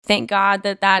Thank God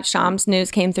that Shams news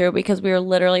came through because we were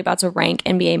literally about to rank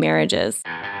NBA marriages.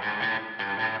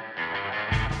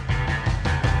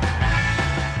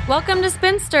 Welcome to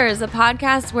Spinsters, a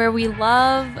podcast where we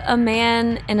love a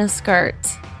man in a skirt,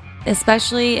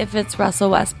 especially if it's Russell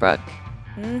Westbrook.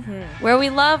 Mm-hmm. Where we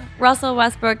love Russell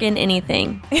Westbrook in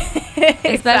anything,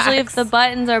 especially if the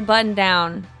buttons are buttoned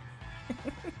down.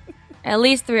 At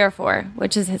least 3 or 4,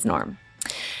 which is his norm.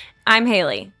 I'm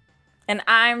Haley. And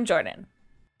I'm Jordan.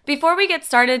 Before we get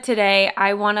started today,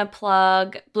 I want to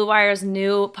plug Blue Wire's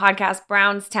new podcast,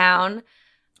 Brownstown.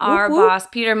 Our boss,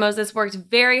 Peter Moses, worked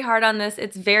very hard on this.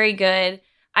 It's very good.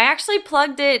 I actually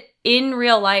plugged it in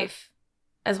real life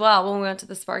as well when we went to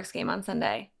the Sparks game on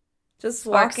Sunday. Just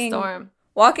Sparks Storm.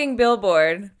 Walking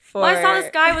billboard for... Well, I saw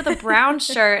this guy with a brown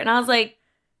shirt, and I was like,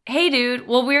 hey, dude,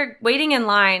 well, we're waiting in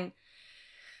line.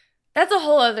 That's a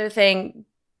whole other thing.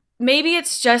 Maybe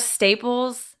it's just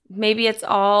Staples. Maybe it's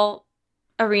all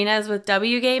arenas with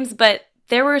W games, but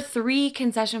there were 3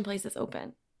 concession places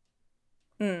open.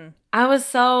 I was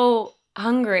so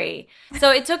hungry.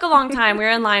 So it took a long time. We were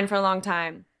in line for a long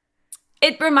time.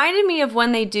 It reminded me of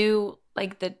when they do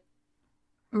like the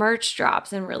merch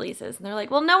drops and releases. And they're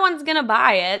like, well, no one's going to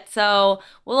buy it. So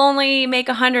we'll only make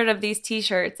 100 of these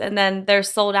t-shirts. And then they're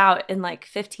sold out in like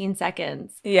 15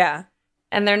 seconds. Yeah.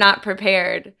 And they're not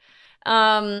prepared.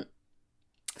 Supply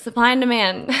and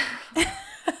demand.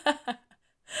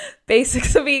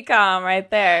 Basics of e-com right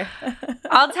there.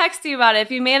 I'll text you about it.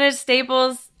 If you manage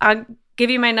Staples, I'll give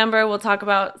you my number. We'll talk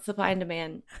about supply and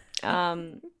demand.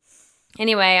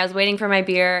 Anyway, I was waiting for my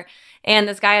beer, and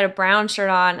this guy had a brown shirt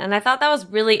on, and I thought that was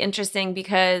really interesting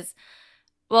because,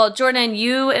 well, Jordan,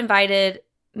 you invited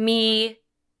me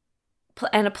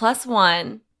and a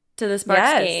 +1 to the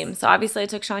Sparks game. So obviously I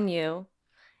took Sean Yu.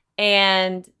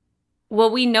 And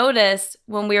what we noticed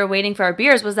when we were waiting for our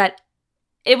beers was that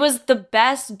it was the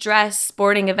best dressed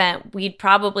sporting event we'd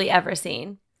probably ever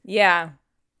seen. Yeah,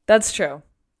 that's true.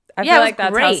 I feel like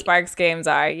that's how Sparks games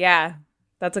are. Yeah,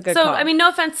 that's a good call. So, I mean, no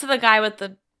offense to the guy with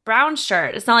the brown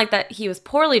shirt. It's not like that he was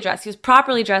poorly dressed. He was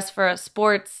properly dressed for a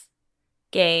sports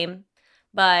game.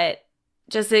 But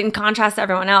just in contrast to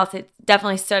everyone else, it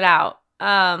definitely stood out.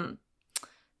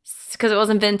 Because it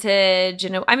wasn't vintage.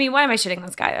 And I mean, why am I shitting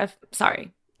this guy?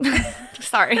 Sorry.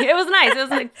 Sorry. It was nice. It was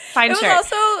like fine shirt. It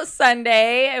was also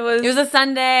Sunday. It was a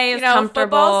Sunday. It was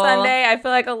comfortable. Football Sunday. I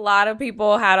feel like a lot of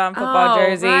people had on football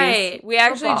jerseys. Right. We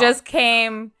actually just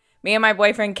came, me and my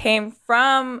boyfriend came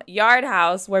from Yard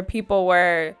House where people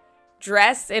were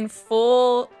dressed in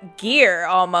full gear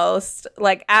almost,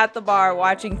 like at the bar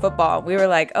watching football. We were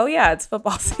like, oh yeah, it's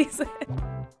football season.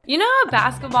 You know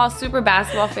how super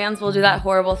basketball fans will do that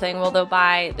horrible thing where they'll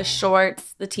buy the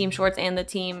shorts, the team shorts and the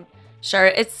team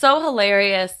shirt. It's so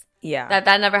hilarious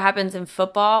that never happens in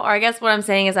football. Or I guess what I'm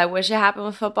saying is I wish it happened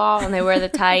with football and they wear the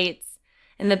tights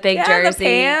and the big jersey. The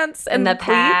pants and the cleats.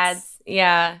 pads.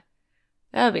 Yeah.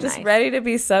 That would be nice. Just ready to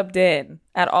be subbed in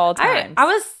at all times. I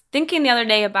was thinking the other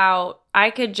day about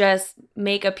I could just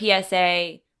make a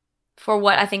PSA for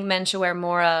what I think men should wear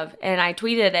more of. And I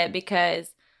tweeted it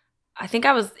because I think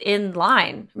I was in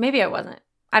line. Maybe I wasn't.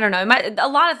 I don't know. A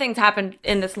lot of things happened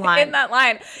in this line. In that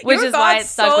line. Which is why it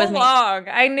stuck with me. Long.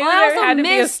 I knew there had to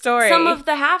be a story. Some of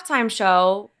the halftime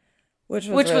show, which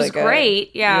was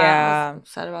great. Yeah. I was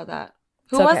upset about that.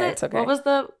 Who was it? It's okay. What was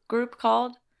the group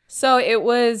called? So it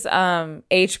was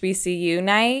HBCU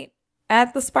night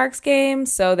at the Sparks game.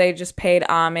 So they just paid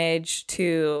homage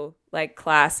to like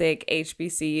classic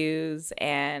HBCUs,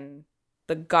 and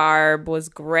the garb was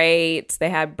great. They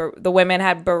had the women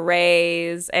had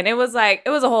berets, and it was a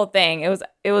whole thing.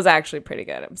 It was actually pretty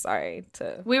good. I'm sorry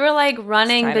to. We were like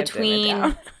running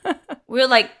between. We would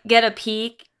like get a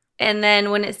peek, and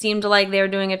then when it seemed like they were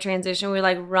doing a transition, we would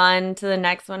like run to the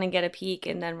next one and get a peek,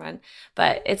 and then run.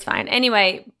 But it's fine.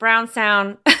 Anyway,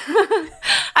 Brownstown.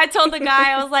 I told the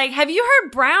guy, I was like, "Have you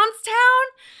heard Brownstown?"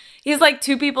 He's like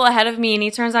 2 people ahead of me, and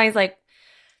he turns on. He's like,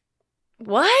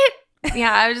 "What?"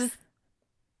 Yeah, I was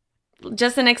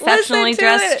just an exceptionally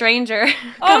dressed stranger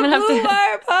coming up to Blue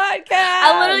Wire podcast.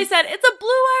 I literally said, it's a Blue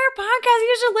Wire podcast.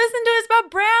 You should listen to it. It's about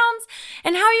Browns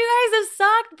and how you guys have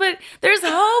sucked, but there's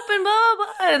hope and blah, blah,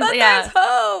 blah. But there's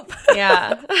hope.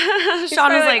 Yeah.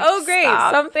 Sean was like, oh, great.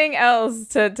 Stop. Something else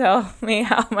to tell me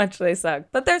how much they suck.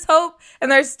 But there's hope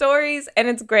and there's stories and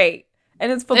it's great.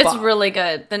 And it's football. It's really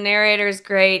good. The narrator is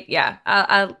great. Yeah.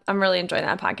 I'm really enjoying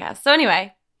that podcast. So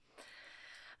anyway,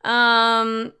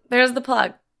 there's the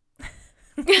plug.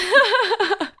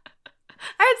 I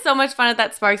had so much fun at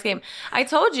that Sparks game. I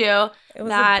told you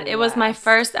that it was my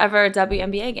first ever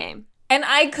WNBA game. And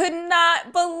I could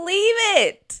not believe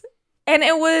it. And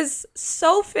it was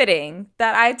so fitting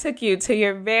that I took you to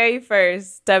your very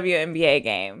first WNBA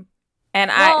game. And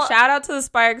I shout out to the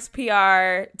Sparks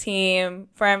PR team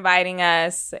for inviting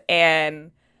us.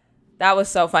 And that was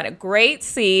so fun. Great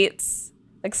seats,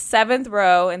 like 7th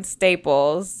row in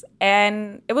Staples.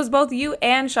 And it was both you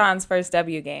and Sean's first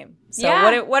W game.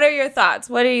 So what are your thoughts?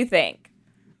 What do you think?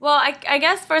 Well, I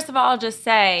guess first of all, I'll just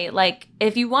say, like,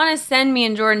 if you want to send me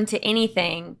and Jordan to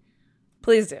anything,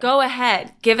 please do. Go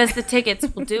ahead. Give us the tickets.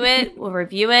 We'll do it. We'll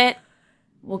review it.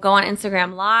 We'll go on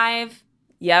Instagram Live.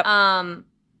 Yep.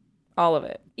 All of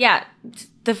it. Yeah.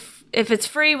 If it's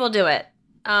free, we'll do it.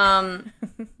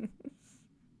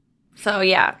 So,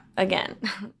 yeah, again,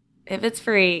 if it's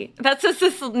free, that's just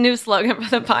this new slogan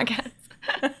for the podcast.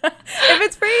 If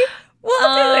it's free, we'll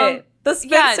do it. The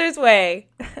Spencer's way.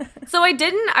 So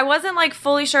I wasn't like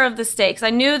fully sure of the stakes.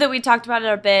 I knew that we talked about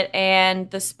it a bit,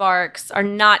 and the Sparks are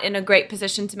not in a great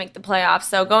position to make the playoffs.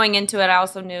 So going into it, I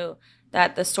also knew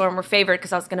that the Storm were favored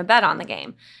because I was going to bet on the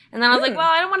game. And then I was like,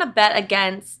 well, I don't want to bet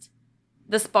against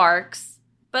the Sparks,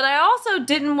 but I also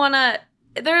didn't want to.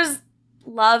 There's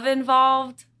love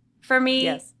involved for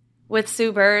me with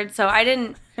Sue Bird, so I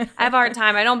have a hard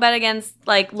time. I don't bet against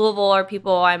like Louisville or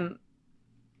people I'm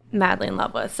madly in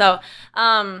love with. So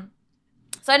I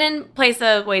didn't place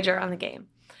a wager on the game.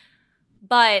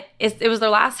 But it was their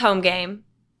last home game.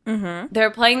 Mm-hmm. They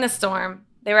were playing the Storm.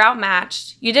 They were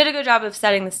outmatched. You did a good job of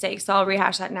setting the stakes, so I'll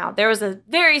rehash that now. There was a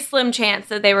very slim chance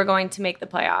that they were going to make the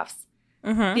playoffs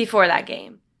before that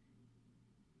game.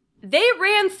 They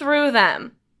ran through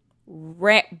them.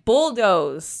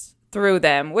 Bulldozed through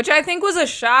them, which I think was a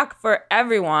shock for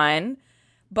everyone.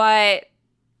 But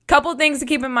couple things to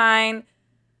keep in mind.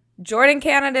 Jordan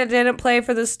Canada didn't play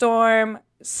for the Storm.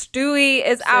 Stewie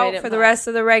is out for the rest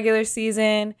of the regular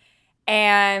season.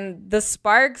 And the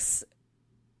Sparks,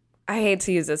 I hate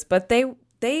to use this, but they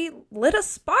lit a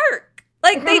spark.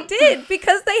 Like they did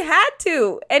because they had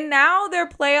to. And now their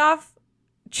playoff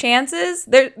chances,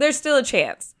 there's still a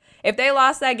chance. If they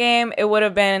lost that game, it would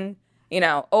have been,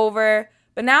 over.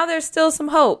 But now there's still some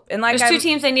hope. And like there's two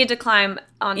teams they need to climb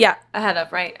on ahead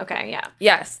of, right? Okay, yeah.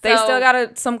 Yes, they still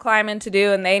got some climbing to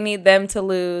do, and they need them to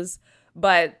lose.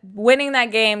 But winning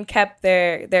that game kept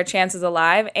their chances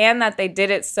alive, and that they did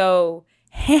it so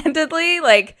handedly.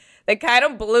 Like, they kind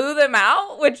of blew them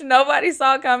out, which nobody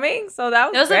saw coming. So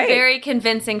that was great. A very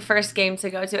convincing first game to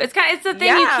go to. It's the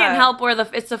thing you can't help where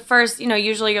it's the first,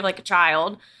 usually you're like a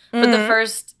child, but the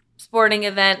first sporting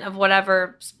event of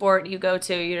whatever sport you go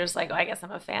to, you're just like, oh, I guess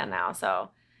I'm a fan now. So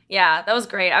yeah, that was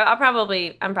great. I'm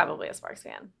probably a Sparks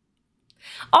fan.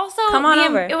 Also, come on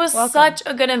over. It was such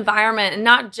a good environment, and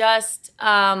not just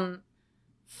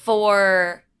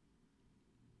for.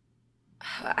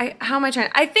 How am I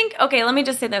trying? I think, okay, let me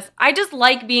just say this. I just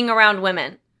like being around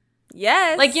women.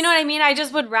 Yes. Like, you know what I mean? I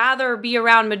just would rather be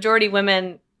around majority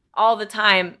women all the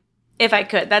time if I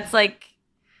could. That's like.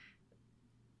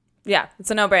 Yeah, it's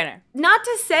a no-brainer. Not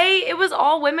to say it was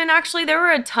all women, actually. There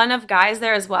were a ton of guys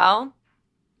there as well.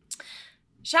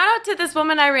 Shout out to this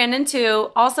woman I ran into,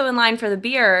 also in line for the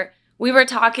beer. We were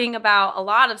talking about a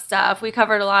lot of stuff. We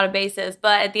covered a lot of bases.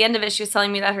 But at the end of it, she was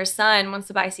telling me that her son wants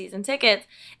to buy season tickets.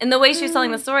 And the way she was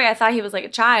telling the story, I thought he was like a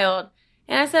child.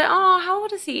 And I said, oh, how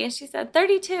old is he? And she said,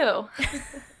 32.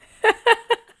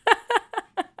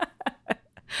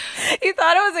 You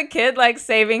thought it was a kid, like,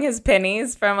 saving his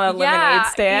pennies from a lemonade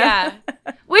stand?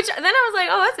 Yeah. Which, then I was like,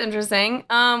 oh, that's interesting.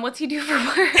 What's he do for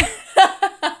work?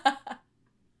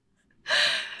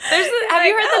 Have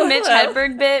you heard the Mitch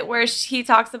Hedberg bit where he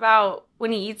talks about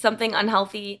when he eats something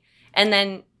unhealthy and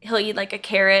then he'll eat, like, a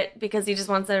carrot because he just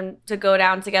wants them to go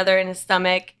down together in his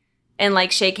stomach and,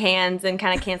 like, shake hands and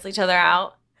kind of cancel each other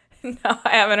out? No,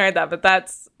 I haven't heard that, but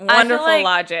that's wonderful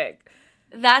logic.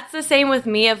 That's the same with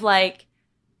me of, like,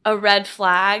 a red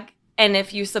flag, and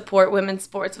if you support women's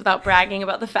sports without bragging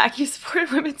about the fact you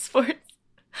support women's sports.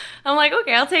 I'm like,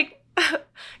 okay, I'll take,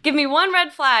 give me one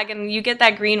red flag, and you get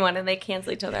that green one, and they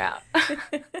cancel each other out.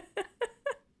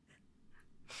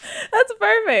 That's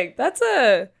perfect.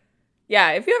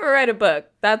 If you ever write a book,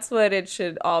 that's what it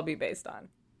should all be based on.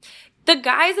 The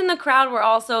guys in the crowd were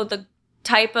also the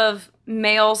type of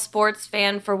male sports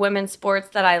fan for women's sports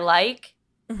that I like.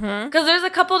 Because there's a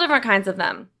couple different kinds of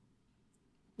them.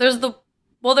 There's the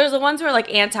ones who are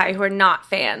like anti, who are not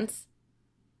fans.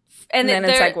 And then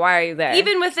it's like, why are you there?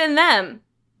 Even within them,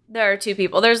 there are two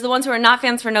people. There's the ones who are not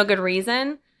fans for no good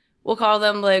reason. We'll call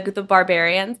them like the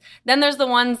barbarians. Then there's the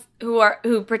ones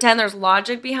who pretend there's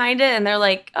logic behind it, and they're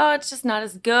like, oh, it's just not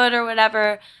as good or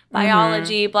whatever.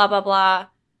 Biology, blah, blah, blah.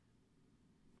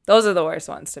 Those are the worst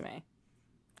ones to me.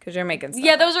 Because you're making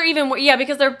stuff those are even,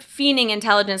 because they're fiending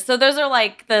intelligence. So those are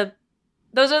like the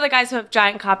those are the guys who have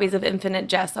giant copies of Infinite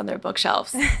Jest on their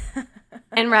bookshelves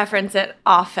and reference it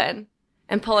often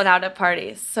and pull it out at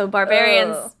parties. So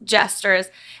barbarians, jesters.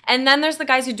 And then there's the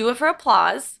guys who do it for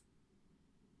applause.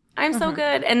 I'm so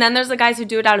good. And then there's the guys who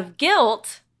do it out of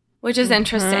guilt, which is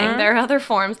interesting. There are other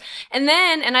forms. And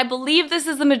then, and I believe this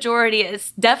is the majority,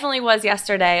 it definitely was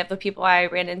yesterday of the people I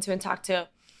ran into and talked to,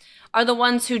 are the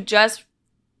ones who just,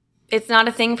 it's not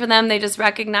a thing for them. They just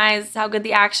recognize how good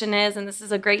the action is, and this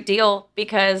is a great deal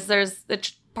because there's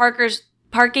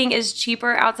parking is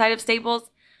cheaper outside of Staples,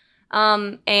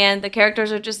 and the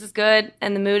characters are just as good,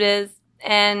 and the mood is,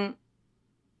 and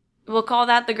we'll call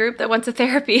that the group that went to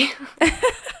therapy.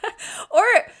 Or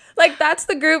like that's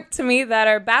the group to me that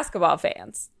are basketball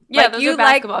fans. Yeah, like, those you are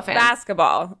basketball like fans.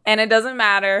 Basketball, and it doesn't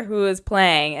matter who is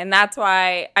playing, and that's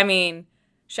why. I mean,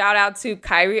 shout out to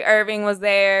Kyrie Irving was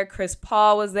there, Chris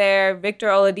Paul was there, Victor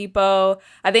Oladipo.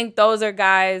 I think those are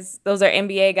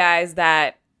NBA guys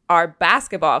that are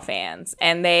basketball fans,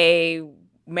 and they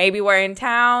maybe were in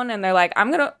town, and they're like, I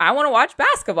want to watch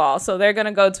basketball, so they're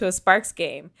gonna go to a Sparks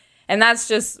game, and that's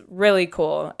just really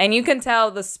cool. And you can tell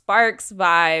the Sparks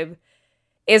vibe.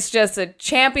 It's just a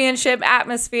championship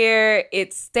atmosphere.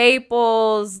 It's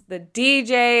Staples. The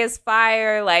DJ is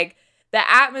fire. Like, the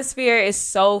atmosphere is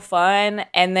so fun.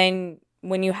 And then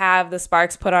when you have the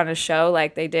Sparks put on a show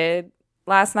like they did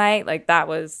last night, like it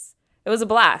was a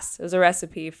blast. It was a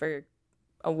recipe for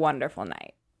a wonderful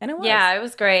night. And it was. Yeah, it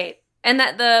was great. And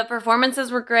that the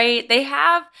performances were great.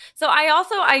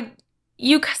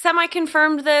 You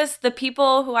semi-confirmed this. The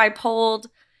people who I polled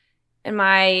in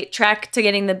my trek to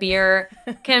getting the beer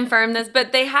confirm this,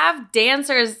 but they have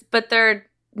dancers, but they're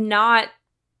not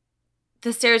the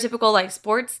stereotypical like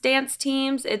sports dance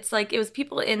teams. It's like it was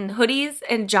people in hoodies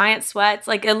and giant sweats.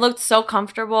 Like it looked so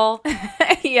comfortable.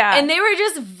 Yeah. And they were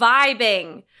just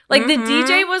vibing. Like the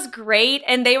DJ was great,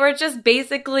 and they were just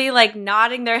basically like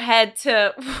nodding their head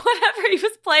to whatever he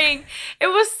was playing. It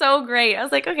was so great. I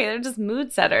was like, okay, they're just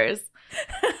mood setters.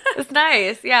 It's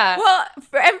nice, yeah. Well,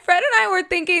 and Fred and I were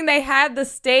thinking they had the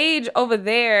stage over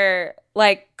there,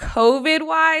 like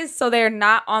COVID-wise, so they're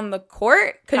not on the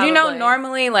court. Because,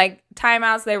 normally, like,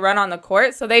 timeouts, they run on the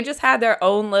court. So they just had their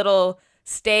own little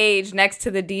stage next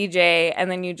to the DJ, and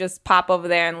then you just pop over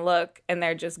there and look, and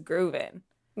they're just grooving.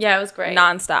 Yeah, it was great.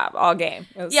 Nonstop, all game.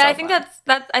 It was I think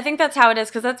that's how it is,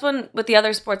 because that's when, with the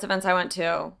other sports events I went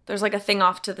to, there's like a thing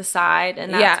off to the side,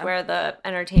 and that's where the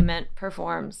entertainment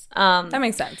performs. That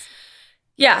makes sense.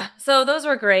 Yeah, so those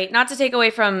were great. Not to take away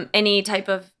from any type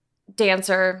of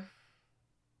dancer.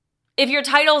 If your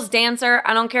title's dancer,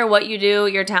 I don't care what you do,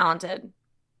 you're talented.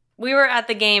 We were at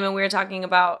the game, and we were talking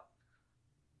about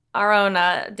our own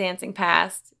dancing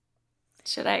past.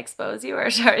 Should I expose you,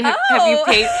 or have you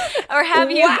paid, or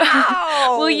have you?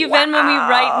 Wow. Will you Venmo me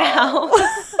right now?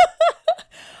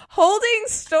 Holding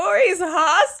stories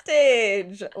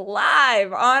hostage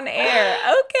live on air.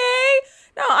 Okay,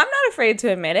 no, I'm not afraid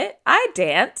to admit it. I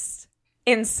danced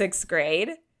in 6th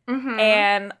grade,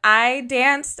 and I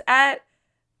danced at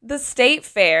the State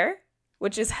Fair,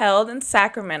 which is held in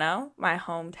Sacramento, my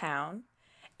hometown,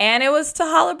 and it was "To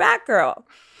Holler Back Girl"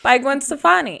 by Gwen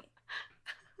Stefani.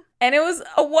 And it was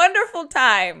a wonderful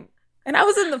time. And I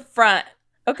was in the front,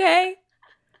 okay?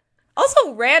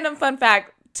 Also, random fun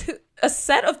fact, a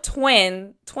set of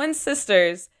twin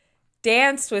sisters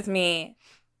danced with me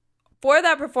for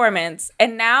that performance.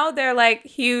 And now they're like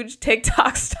huge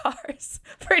TikTok stars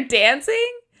for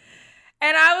dancing.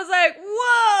 And I was like,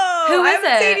 whoa. Who is I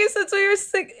haven't seen it? you since we were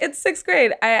in 6th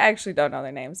grade. I actually don't know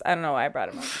their names. I don't know why I brought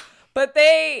them up. But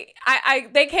they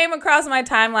came across my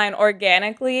timeline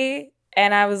organically.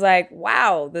 And I was like,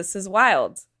 wow, this is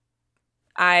wild.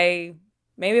 Maybe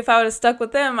if I would have stuck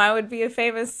with them, I would be a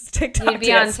famous TikTok You'd be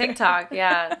dancer. on TikTok,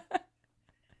 yeah.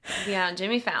 You'd be on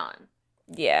Jimmy Fallon.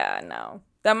 Yeah, no.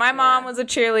 My mom was a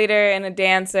cheerleader and a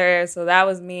dancer, so that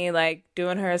was me, like,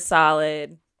 doing her a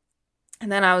solid. And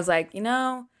then I was like,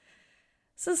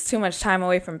 this is too much time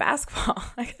away from basketball.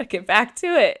 I gotta get back to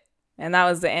it. And that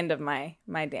was the end of my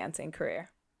dancing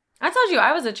career. I told you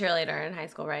I was a cheerleader in high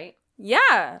school, right?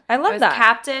 Yeah, I love that. I was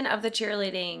captain of the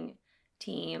cheerleading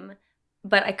team,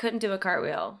 but I couldn't do a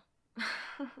cartwheel.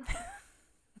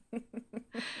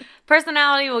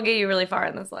 Personality will get you really far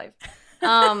in this life.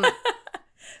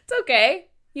 It's okay.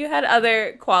 You had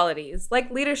other qualities, like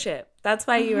leadership. That's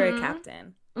why you were a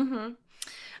captain.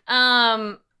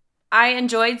 I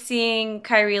enjoyed seeing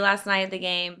Kyrie last night at the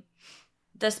game.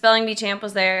 The Spelling Bee champ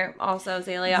was there, also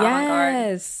Azalea Avant-Garde.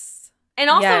 Yes. And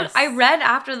also, I read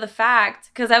after the fact,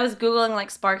 because I was Googling,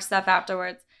 like, Spark stuff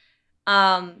afterwards,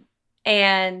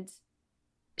 and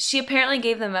she apparently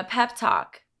gave them a pep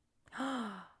talk.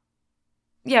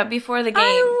 Yeah, before the game.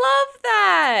 I love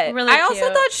that. Really I also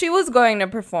cute. thought she was going to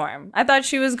perform. I thought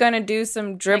she was going to do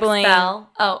some dribbling. Like spell.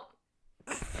 Oh.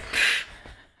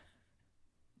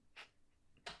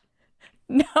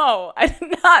 No, I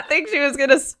did not think she was going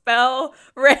to spell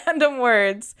random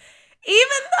words.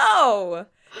 Even though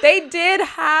they did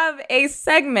have a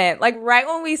segment, like right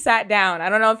when we sat down. I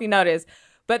don't know if you noticed,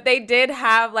 but they did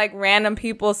have like random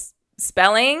people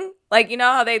spelling. Like, you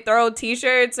know how they throw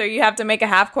t-shirts or you have to make a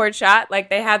half-court shot? Like,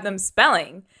 they had them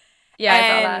spelling. Yeah, I saw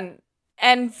that.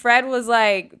 And Fred was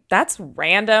like, that's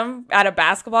random at a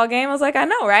basketball game. I was like, I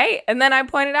know, right? And then I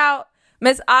pointed out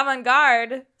Miss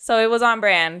Avant-Garde, so it was on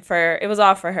brand it was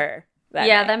all for her.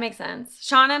 That makes sense.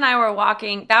 Sean and I were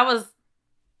walking. That was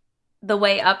the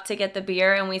way up to get the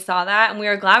beer, and we saw that, and we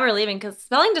were glad we were leaving because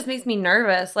spelling just makes me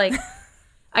nervous. Like,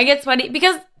 I get sweaty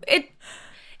because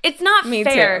it's not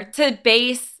fair to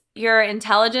base your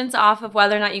intelligence off of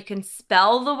whether or not you can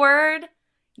spell the word,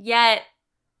 yet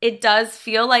it does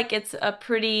feel like it's a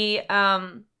pretty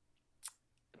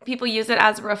people use it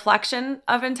as a reflection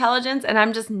of intelligence, and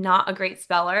I'm just not a great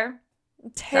speller.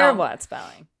 Terrible at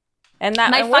spelling. And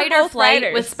that my fight or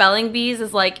flight with spelling bees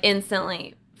is like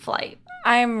instantly flight.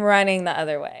 I'm running the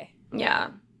other way. Yeah.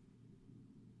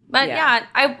 But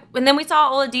and then we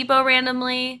saw Oladipo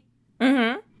randomly.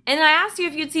 Mm-hmm. And I asked you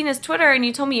if you'd seen his Twitter, and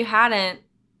you told me you hadn't.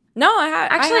 No, I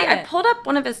hadn't. Actually, I pulled up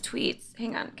one of his tweets.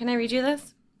 Hang on. Can I read you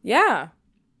this? Yeah.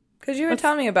 Because you were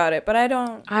telling me about it, but I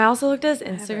don't. I also looked at his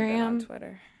Instagram. On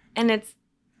Twitter. And it's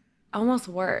almost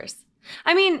worse.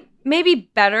 I mean,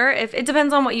 maybe better. If it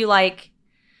depends on what you like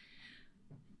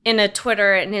in a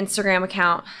Twitter and Instagram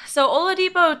account. So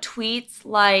Oladipo tweets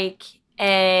like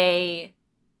a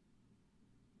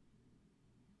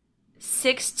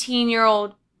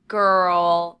 16-year-old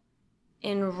girl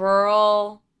in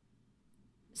rural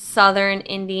southern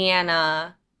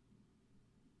Indiana.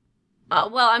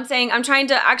 I'm trying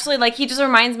to actually, like, he just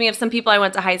reminds me of some people I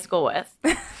went to high school with.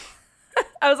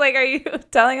 I was like, are you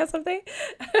telling us something?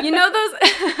 You know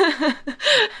those?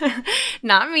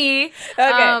 Not me. Okay,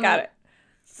 got it.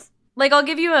 Like, I'll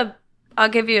give you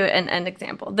an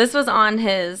example. This was on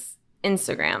his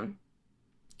Instagram.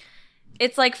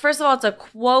 It's like, first of all, it's a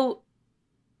quote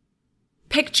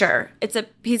picture.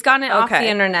 He's gotten it off the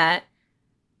internet.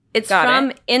 It's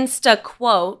from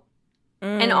InstaQuote,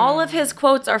 and all of his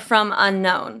quotes are from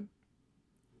unknown.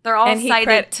 They're all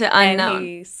cited to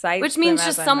unknown, which means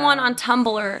just someone on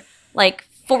Tumblr like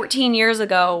 14 years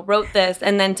ago wrote this,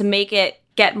 and then to make it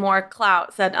get more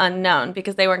clout said unknown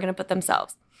because they weren't going to put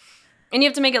themselves. And you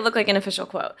have to make it look like an official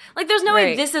quote. Like, there's no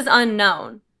way this is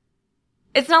unknown.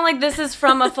 It's not like this is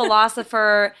from a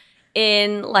philosopher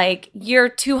in like year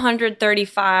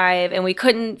 235 and we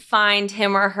couldn't find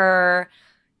him or her,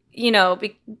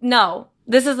 no,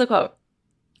 this is the quote.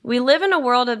 We live in a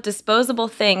world of disposable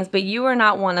things, but you are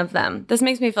not one of them. This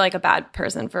makes me feel like a bad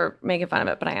person for making fun of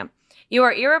it, but I am. You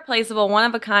are irreplaceable, one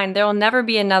of a kind. There will never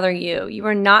be another you. You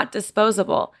are not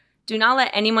disposable. Do not let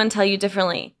anyone tell you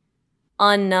differently.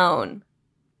 Unknown.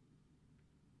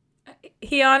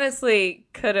 He honestly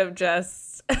could have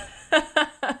just...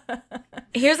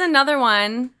 Here's another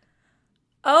one.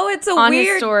 Oh, it's a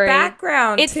weird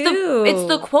background, too. It's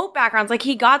the quote backgrounds. Like,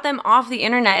 he got them off the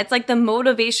internet. It's like the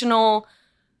motivational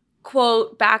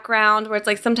quote background where it's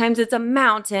like sometimes it's a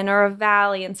mountain or a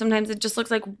valley and sometimes it just looks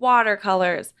like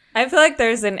watercolors. I feel like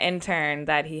there's an intern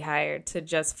that he hired to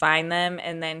just find them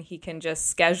and then he can just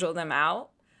schedule them out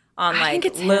on like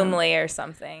Loomly or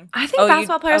something. I think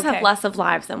basketball players have less of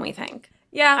lives than we think.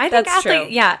 Yeah, I think that's true.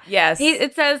 Yeah. Yes.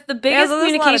 It says the biggest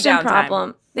communication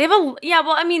problem. They have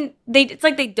it's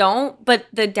like they don't, but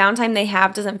the downtime they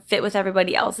have doesn't fit with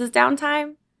everybody else's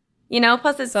downtime.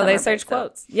 Plus it's so they search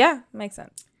quotes. Yeah, makes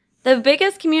sense. The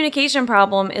biggest communication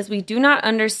problem is we do not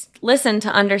listen to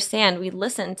understand. We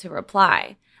listen to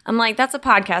reply. I'm like, that's a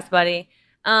podcast, buddy.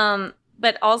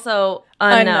 But also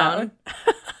unknown.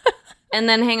 And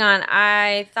then hang on.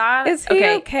 I thought... Is he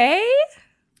okay?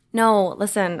 No,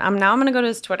 listen. I'm going to go to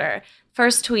his Twitter.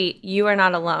 First tweet, you are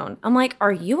not alone. I'm like,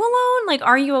 are you alone? Like,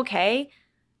 are you okay?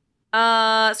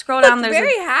 Scroll down. There's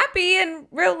very happy in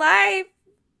real life.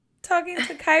 Talking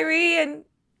to Kyrie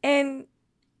and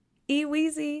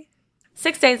E-Weezy.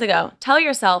 6 days ago, tell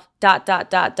yourself ...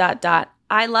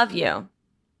 I love you.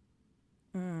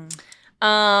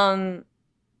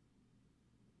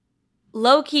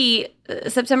 Low-key,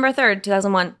 September 3rd,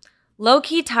 2001.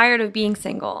 Low-key tired of being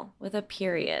single with a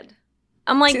period.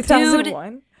 I'm like,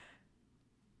 2001? Dude,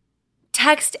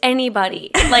 text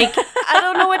anybody. Like, I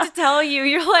don't know what to tell you.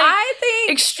 You're like, I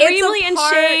think extremely in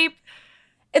shape.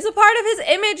 It's a part of his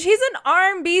image. He's an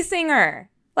R&B singer.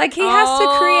 Like, he has to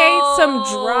create some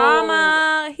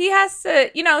drama. He has to,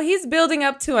 he's building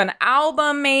up to an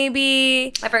album,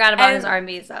 maybe. I forgot about his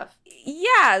R&B stuff.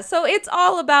 Yeah, so it's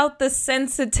all about the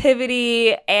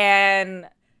sensitivity and,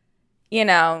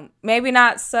 maybe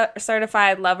not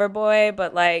certified lover boy,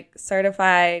 but, like,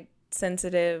 certified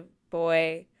sensitive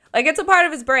boy. Like, it's a part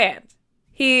of his brand.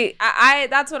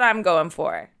 That's what I'm going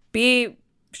for.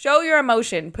 Show your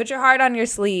emotion. Put your heart on your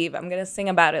sleeve. I'm going to sing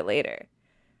about it later.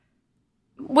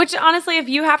 Which, honestly, if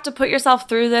you have to put yourself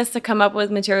through this to come up with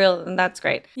material, then that's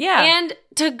great. Yeah. And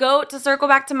to circle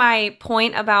back to my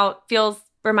point about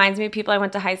reminds me of people I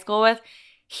went to high school with,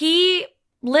 he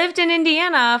lived in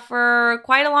Indiana for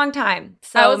quite a long time.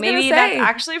 So maybe that's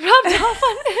actually rubbed off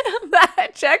on him.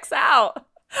 That checks out.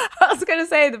 I was going to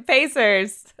say the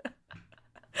Pacers.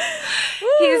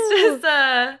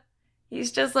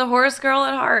 He's just a horse girl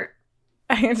at heart.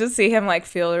 I can just see him like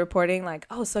field reporting, like,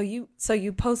 oh, so you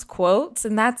post quotes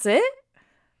and that's it?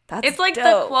 It's like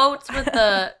dope. The quotes with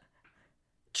the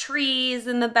trees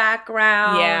in the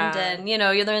background, and you're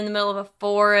in the middle of a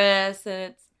forest,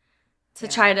 and it's to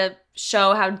try to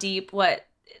show how deep what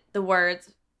the words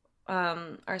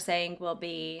are saying will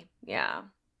be. Yeah.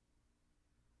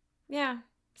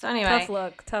 So anyway,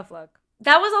 tough luck.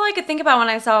 That was all I could think about when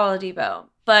I saw Oladipo.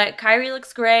 But Kyrie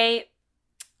looks great.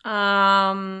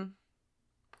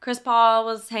 Chris Paul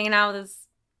was hanging out with his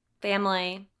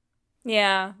family.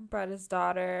 Yeah, brought his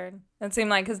daughter. It seemed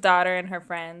like his daughter and her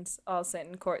friends all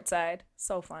sitting courtside.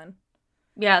 So fun.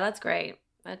 Yeah, that's great.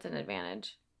 That's an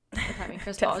advantage of having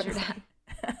Chris Paul as your dad.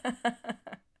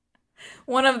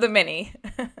 One of the many.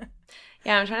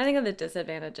 Yeah, I'm trying to think of the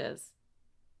disadvantages.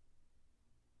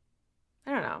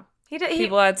 I don't know.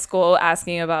 People at school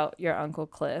asking about your Uncle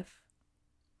Cliff.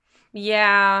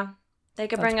 Yeah. They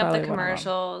could bring up the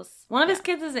commercials. One of his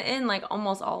kids is in like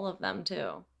almost all of them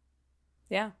too.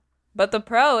 Yeah. But the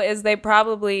pro is they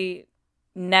probably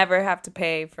never have to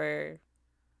pay for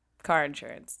car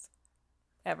insurance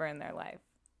ever in their life.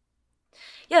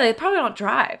 Yeah, they probably don't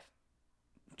drive.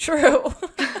 True.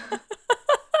 They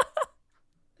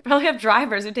probably have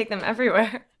drivers who take them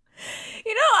everywhere.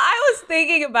 I was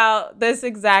thinking about this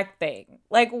exact thing.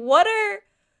 Like, what are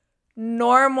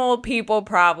normal people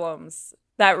problems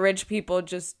that rich people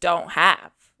just don't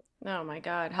have? Oh my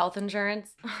God. Health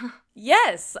insurance?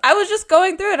 Yes. I was just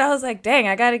going through it. I was like, dang,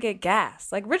 I got to get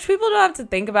gas. Like, rich people don't have to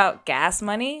think about gas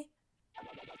money.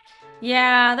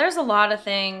 Yeah, there's a lot of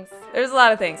things.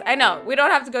 I know. We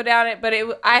don't have to go down it, but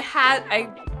I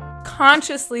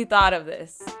consciously thought of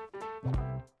this.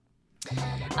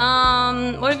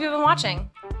 What have you been watching?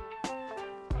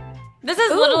 This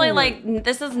is literally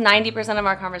this is 90% of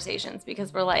our conversations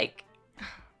because we're like,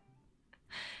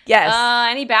 yes.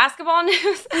 Any basketball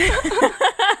news?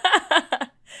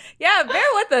 Yeah, bear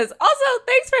with us. Also,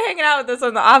 thanks for hanging out with us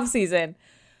on the off season.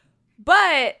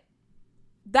 But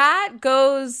that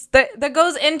goes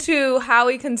into how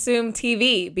we consume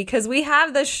TV, because we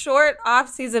have this short off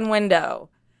season window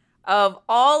of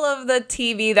all of the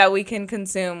TV that we can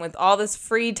consume with all this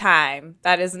free time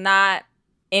that is not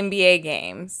NBA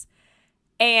games.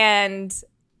 And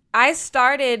I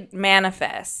started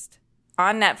Manifest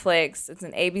on Netflix. It's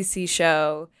an ABC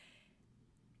show.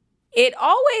 It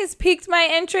always piqued my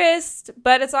interest,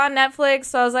 but it's on Netflix.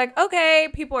 So I was like, okay,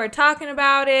 people are talking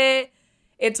about it.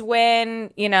 It's when,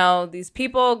 these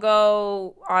people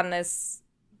go on this,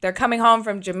 they're coming home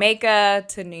from Jamaica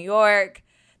to New York.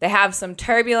 They have some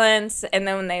turbulence, and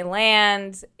then when they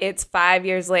land, it's 5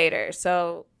 years later.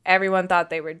 So everyone thought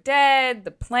they were dead.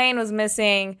 The plane was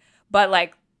missing, but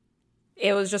like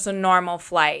it was just a normal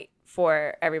flight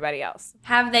for everybody else.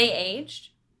 Have they aged?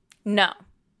 No,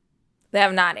 they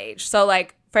have not aged. So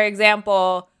like, for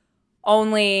example,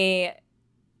 only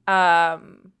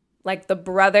like the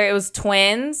brother, it was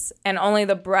twins, and only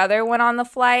the brother went on the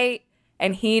flight,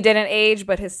 and he didn't age,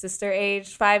 but his sister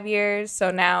aged 5 years.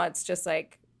 So now it's just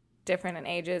like different in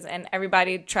ages, and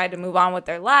everybody tried to move on with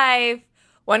their life.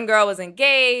 One girl was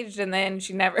engaged, and then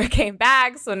she never came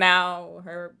back, so now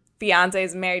her fiance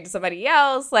is married to somebody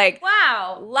else. Like,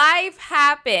 wow, life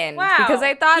happened. Wow, because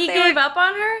they thought he gave up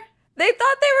on her. They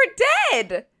thought they were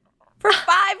dead for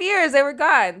 5 years. They were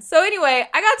gone. So anyway,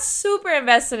 I got super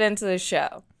invested into the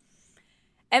show,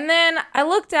 and then I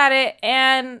looked at it,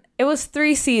 and it was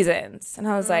 3 seasons, and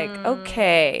I was like,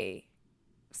 okay.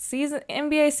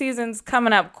 NBA season's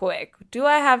coming up quick. Do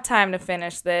I have time to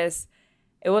finish this?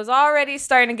 It was already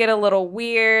starting to get a little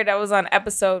weird. I was on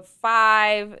episode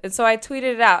 5, and so I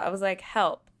tweeted it out. I was like,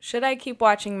 help. Should I keep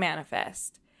watching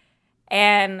Manifest?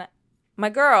 And my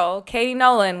girl, Katie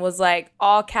Nolan, was like,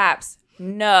 all caps,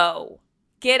 no.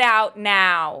 Get out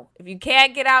now. If you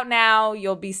can't get out now,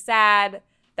 you'll be sad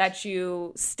that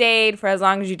you stayed for as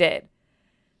long as you did.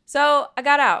 So I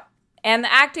got out, and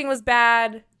the acting was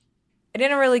bad. I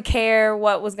didn't really care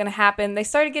what was going to happen. They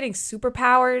started getting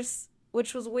superpowers,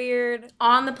 which was weird.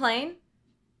 On the plane?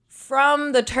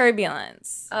 From the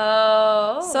turbulence.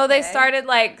 Oh. Okay. So they started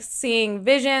like seeing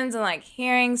visions and like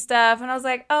hearing stuff. And I was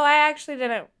like, oh, I actually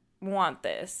didn't want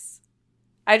this.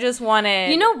 I just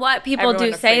wanted. You know what people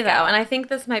do say, though, out. and I think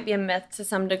this might be a myth to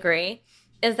some degree,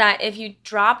 is that if you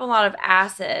drop a lot of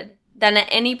acid, then at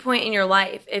any point in your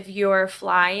life, if you're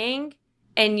flying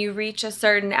and you reach a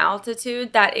certain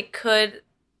altitude, that it could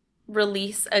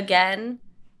release again.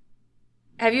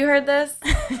 Have you heard this?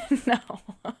 No.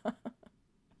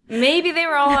 Maybe they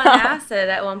were all on acid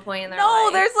at one point in their life. No,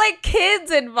 there's like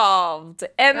kids involved.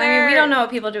 And I mean, we don't know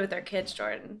what people do with their kids,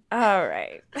 Jordan. All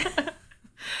right.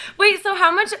 Wait, so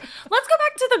how much? Let's go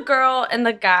back to the girl and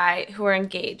the guy who are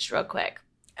engaged real quick.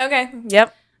 Okay.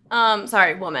 Yep.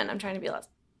 Sorry, woman. I'm trying to be less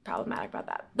problematic about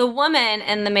that. The woman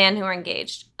and the man who are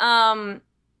engaged.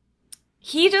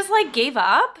 He just like gave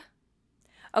up.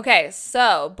 Okay,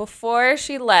 so before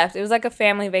she left, it was like a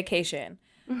family vacation.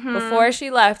 Mm-hmm. Before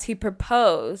she left, he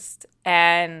proposed,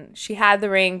 and she had the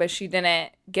ring, but she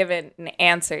didn't give it an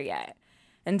answer yet.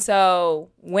 And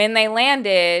so when they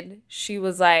landed, she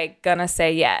was like gonna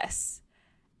say yes.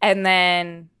 And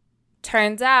then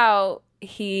turns out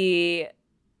he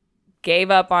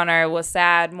gave up on her, was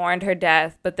sad, mourned her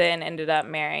death, but then ended up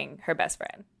marrying her best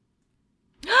friend.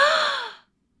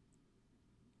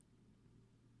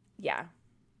 Yeah.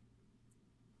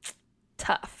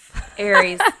 Tough.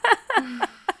 Aries.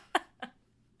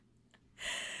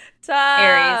 Tough.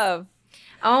 Aries.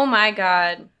 Oh my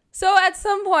God. So at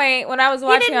some point when I was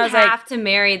watching, I was like, like, have to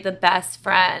marry the best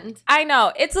friend. I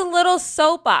know it's a little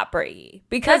soap opera-y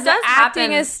because the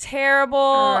acting is terrible.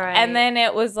 Right. And then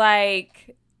it was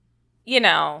like, you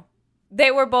know, they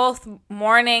were both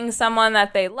mourning someone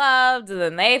that they loved, and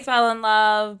then they fell in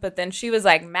love. But then she was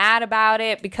like mad about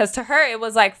it because to her it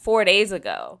was like 4 days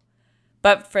ago,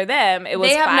 but for them it was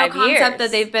 5 years. They have no concept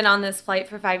that they've been on this flight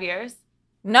for 5 years.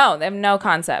 No, they have no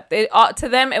concept. To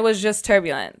them, it was just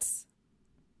turbulence.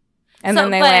 And then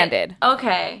they landed.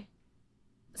 Okay.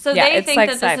 So Yeah, they it's think like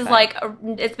that this sci-fi. is like,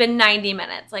 it's been 90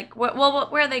 minutes. Like, where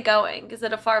are they going? Is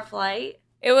it a far flight?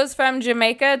 It was from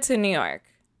Jamaica to New York.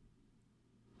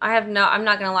 I'm not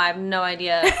going to lie, I have no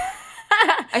idea.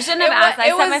 I shouldn't have asked.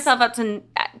 I set myself up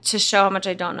to show how much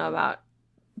I don't know about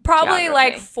probably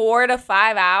geography. like 4 to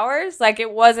 5 hours. Like,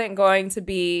 it wasn't going to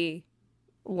be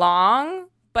long,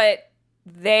 but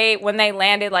when they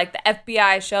landed, like, the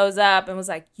FBI shows up and was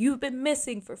like, you've been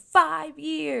missing for 5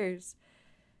 years.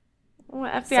 Well,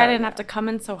 FBI didn't have to come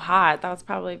in so hot. That was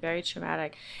probably very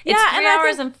traumatic. Yeah, it's 3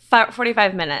 hours and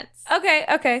 45 minutes.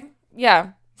 Okay.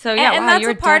 Yeah. So, yeah, and wow, that's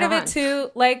you're a part dead of on. it, too.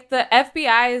 Like, the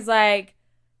FBI is, like,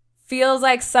 feels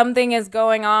like something is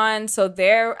going on, so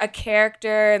they're a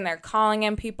character, and they're calling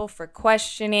in people for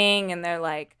questioning, and they're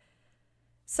like,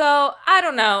 so, I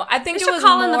don't know. I think We it should was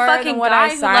call more in the fucking than what guy I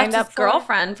who signed left up his for.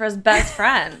 girlfriend for his best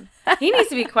friend. He needs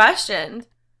to be questioned.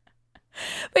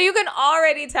 But you can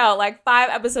already tell, like 5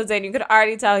 episodes in, you could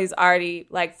already tell he's already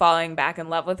like falling back in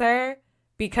love with her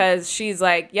because she's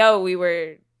like, yo, we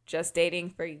were just dating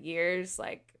for years,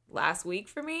 like last week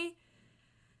for me.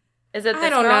 Is it this I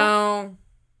don't girl? know.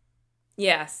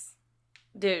 Yes.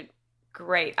 Dude,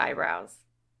 great eyebrows.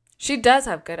 She does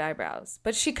have good eyebrows,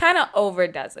 but she kind of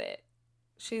overdoes it.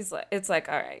 She's like, it's like,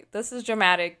 all right, this is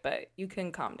dramatic, but you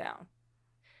can calm down.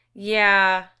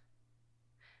 Yeah.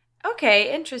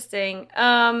 Okay, interesting.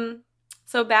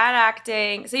 So bad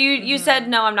acting. So you said,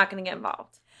 no, I'm not going to get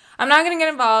involved. I'm not going to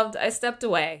get involved. I stepped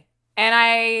away. And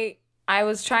I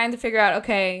was trying to figure out,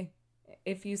 okay,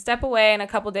 if you step away in a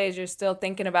couple days, you're still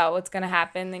thinking about what's going to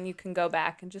happen, then you can go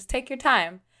back and just take your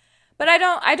time. But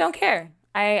I don't care.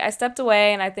 I stepped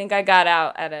away, and I think I got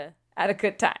out at a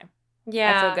good time.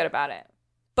 Yeah. I feel good about it.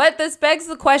 But this begs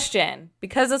the question,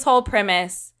 because this whole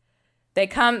premise, they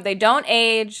don't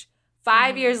age.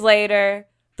 5 years later,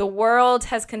 the world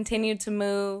has continued to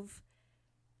move.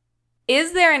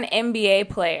 Is there an NBA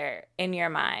player in your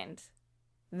mind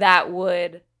that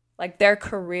would, like, their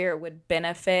career would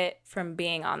benefit from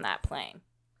being on that plane?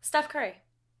 Steph Curry.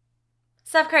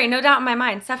 Steph Curry, no doubt in my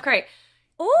mind. Steph Curry.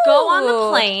 Ooh. Go on the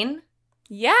plane.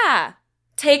 Yeah.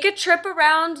 Take a trip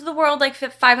around the world like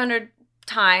 500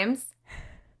 times.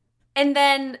 And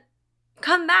then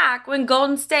come back when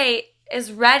Golden State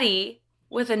is ready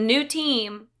with a new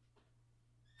team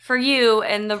for you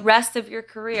and the rest of your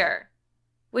career,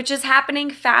 which is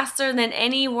happening faster than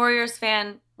any Warriors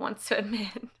fan wants to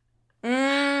admit.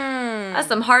 That's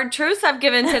some hard truths I've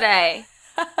given today.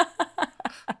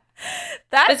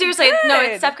 But seriously, no,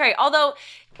 it's Steph Curry. Although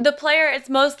the player it's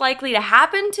most likely to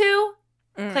happen to,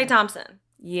 Klay Thompson.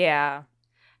 Yeah.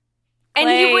 And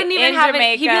Klay he wouldn't even have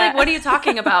it. He'd be like, what are you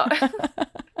talking about?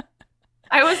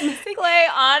 I was missing. Klay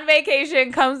on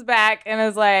vacation comes back and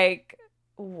is like,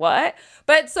 what?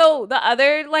 But so the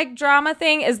other like drama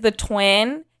thing is the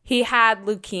twin. He had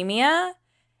leukemia.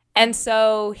 And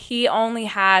so he only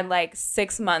had like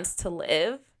 6 months to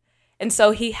live. And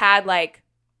so he had like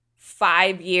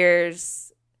 5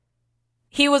 years.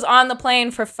 He was on the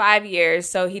plane for 5 years.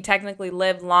 So he technically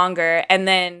lived longer. And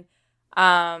then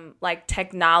like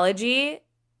technology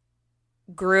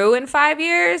grew in 5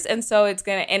 years. And so it's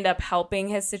going to end up helping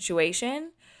his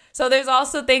situation. So there's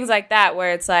also things like that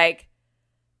where it's like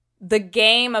the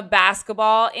game of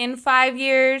basketball in 5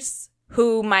 years,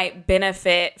 who might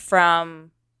benefit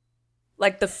from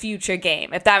like the future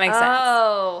game, if that makes sense.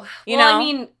 Oh, you know? I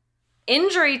mean,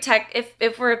 injury tech.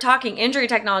 If we're talking injury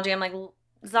technology, I'm like,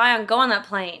 Zion, go on that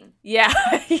plane. Yeah,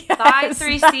 yes, Buy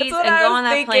 3 seats and go on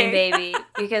that plane, baby.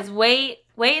 Because wait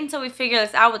until we figure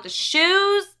this out with the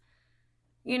shoes.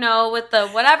 You know, with the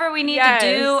whatever we need to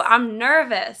do. I'm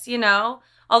nervous. You know,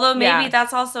 although maybe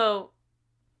that's also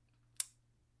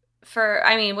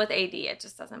with AD, it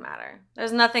just doesn't matter.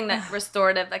 There's nothing that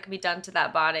restorative that can be done to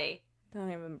that body. Don't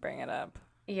even bring it up.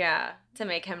 Yeah, to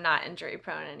make him not injury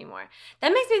prone anymore.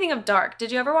 That makes me think of Dark.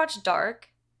 Did you ever watch Dark?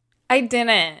 I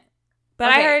didn't, but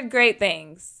I heard great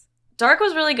things. Dark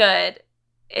was really good.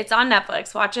 It's on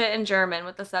Netflix. Watch it in German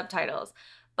with the subtitles.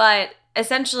 But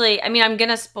essentially, I mean, I'm going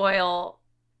to spoil.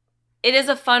 It is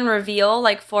a fun reveal,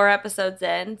 like 4 episodes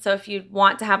in. So if you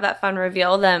want to have that fun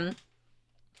reveal, then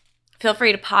feel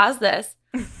free to pause this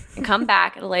and come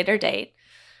back at a later date.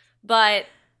 But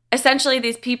essentially,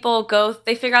 these people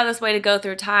they figure out this way to go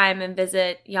through time and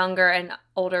visit younger and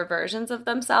older versions of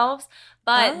themselves,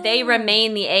 but they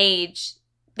remain the age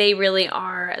they really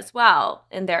are as well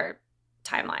in their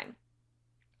timeline.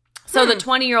 So the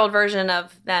 20-year-old version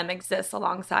of them exists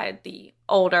alongside the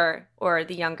older or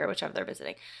the younger, whichever they're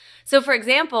visiting. So, for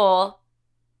example,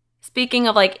 speaking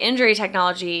of like injury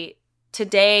technology,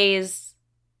 today's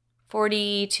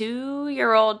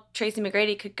 42-year-old Tracy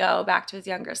McGrady could go back to his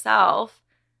younger self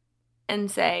and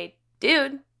say,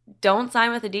 dude, don't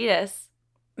sign with Adidas.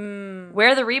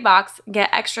 Wear the Reeboks, get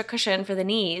extra cushion for the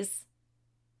knees.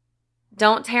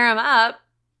 Don't tear them up.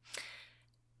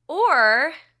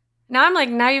 Or, now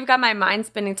you've got my mind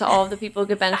spinning to all of the people who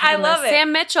could benefit from this.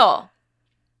 Sam Mitchell.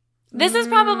 This is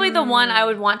probably the one I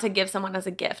would want to give someone as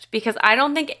a gift because I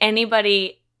don't think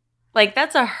anybody, like,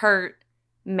 that's a hurt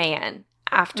man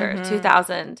after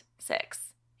 2006.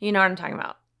 You know what I'm talking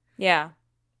about? Yeah.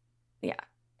 Yeah.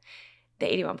 The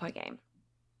 81-point game.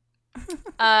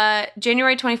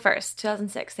 January 21st,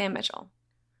 2006, Sam Mitchell.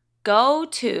 Go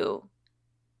to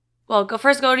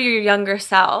your younger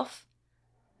self.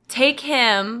 Take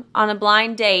him on a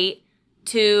blind date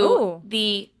to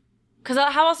because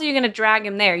how else are you going to drag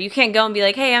him there? You can't go and be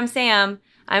like, hey, I'm Sam.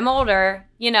 I'm older,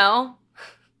 you know?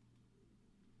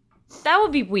 That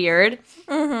would be weird.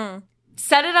 Mm-hmm.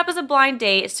 Set it up as a blind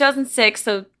date. It's 2006,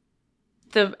 so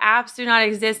the apps do not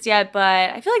exist yet,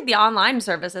 but I feel like the online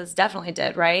services definitely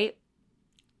did, right?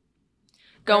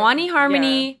 Go on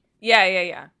eHarmony.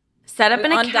 Yeah. Set up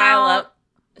an account. Dial-up.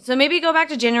 So maybe go back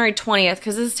to January 20th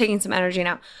because this is taking some energy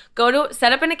now.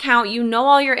 Set up an account. You know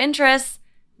all your interests.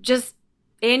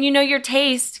 And you know your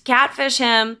taste. Catfish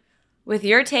him with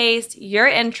your taste, your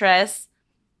interests.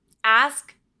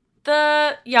 Ask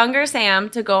the younger Sam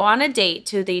to go on a date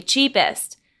to the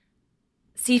cheapest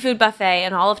seafood buffet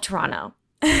in all of Toronto.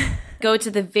 Go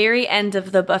to the very end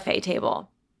of the buffet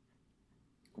table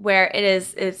where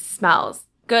it smells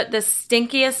good, the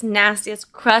stinkiest,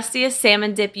 nastiest, crustiest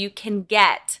salmon dip you can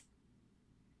get.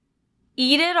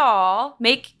 Eat it all.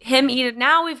 Make him eat it.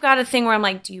 Now we've got a thing where I'm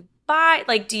like, do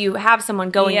you have someone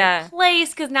go in your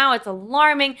place? Because now it's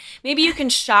alarming. Maybe you can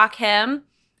shock him,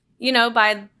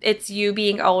 by it's you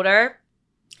being older.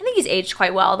 I think he's aged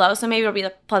quite well, though, so maybe it'll be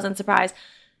a pleasant surprise.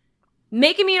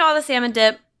 Make him eat all the salmon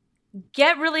dip.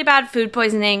 Get really bad food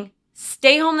poisoning.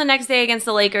 Stay home the next day against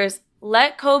the Lakers.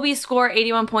 Let Kobe score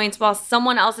 81 points while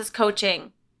someone else is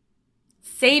coaching.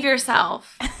 Save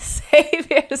yourself.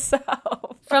 Save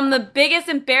yourself. From the biggest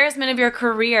embarrassment of your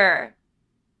career.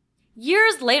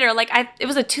 Years later, it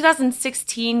was a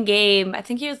 2016 game. I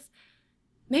think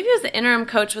maybe he was the interim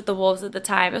coach with the Wolves at the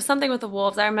time. It was something with the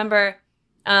Wolves. I remember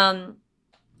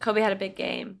Kobe had a big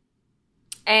game.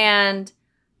 And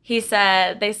he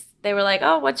said, they were like,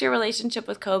 oh, what's your relationship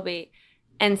with Kobe?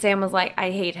 And Sam was like,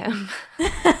 I hate him.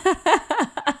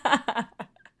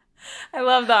 I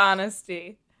love the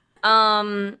honesty.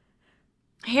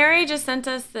 Harry just sent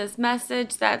us this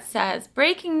message that says,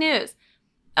 breaking news.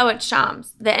 Oh, it's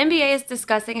Shams. The NBA is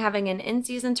discussing having an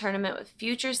in-season tournament with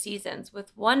future seasons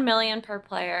with $1 million per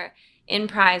player in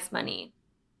prize money.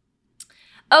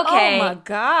 Okay. Oh my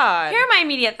God. Here are my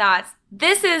immediate thoughts.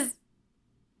 This is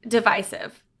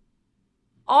divisive.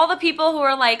 All the people who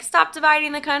are like, stop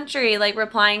dividing the country, like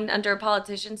replying under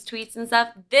politicians' tweets and stuff,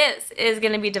 this is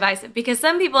going to be divisive because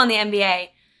some people in the NBA,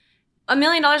 $1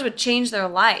 million would change their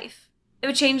life. It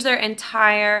would change their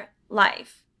entire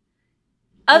life.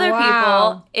 Other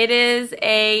people, it is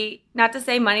not to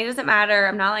say money doesn't matter.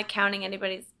 I'm not like counting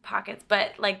anybody's pockets,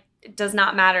 but like it does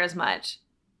not matter as much.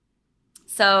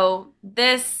 So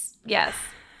this, yes.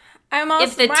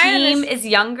 If the team is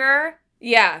younger,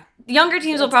 younger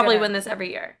teams will probably win this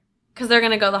every year because they're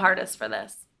going to go the hardest for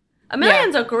this. $1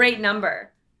 million's a great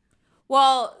number.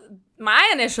 Well, my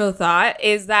initial thought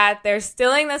is that they're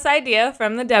stealing this idea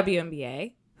from the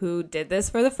WNBA, who did this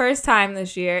for the first time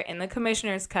this year in the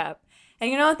Commissioner's Cup. And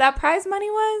you know what that prize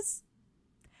money was?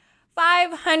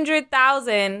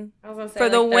 $500,000 for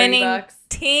the winning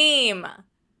team.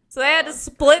 So they had to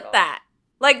split that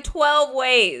like 12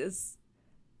 ways.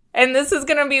 And this is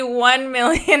going to be $1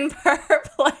 million per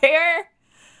player.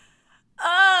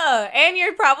 And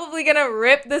you're probably going to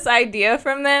rip this idea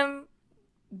from them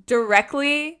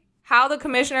directly. How the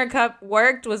Commissioner Cup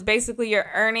worked was basically you're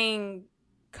earning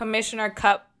Commissioner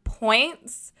Cup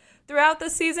points throughout the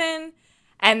season.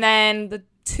 And then the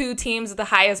two teams with the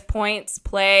highest points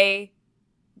played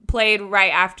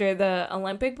right after the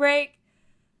Olympic break.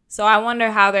 So I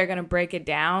wonder how they're going to break it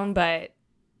down, but...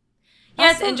 Yeah,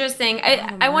 it's interesting.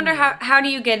 I wonder how do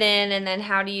you get in, and then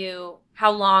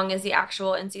how long is the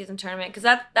actual in-season tournament? Because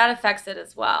that affects it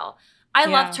as well. I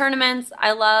love tournaments.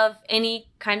 I love any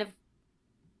kind of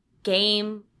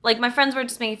game. Like, my friends were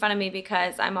just making fun of me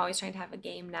because I'm always trying to have a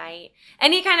game night.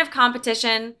 Any kind of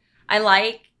competition I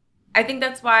like. I think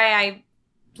that's why I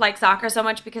like soccer so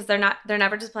much, because they're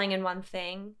never just playing in one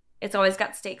thing. It's always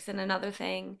got stakes in another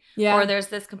thing. Yeah. Or there's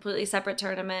this completely separate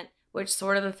tournament which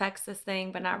sort of affects this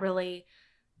thing, but not really.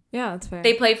 Yeah, that's fair.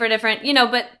 They play for different,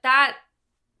 but that,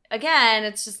 again,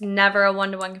 it's just never a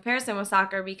one-to-one comparison with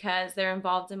soccer because they're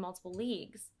involved in multiple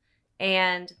leagues.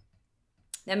 And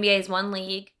the NBA is one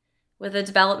league with a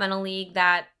developmental league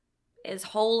that is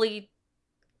wholly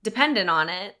dependent on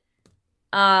it.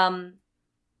 And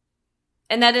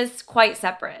that is quite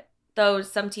separate. Though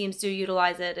some teams do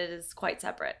utilize it, it is quite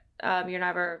separate. You're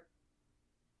never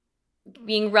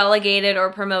being relegated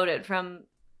or promoted from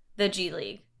the G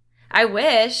League. I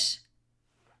wish,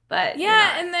 but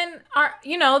yeah. And then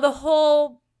the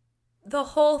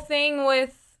whole thing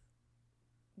with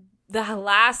the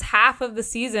last half of the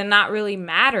season not really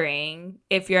mattering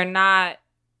if you're not,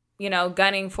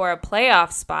 gunning for a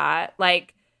playoff spot.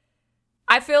 Like,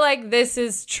 I feel like this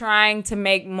is trying to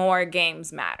make more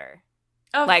games matter.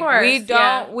 Of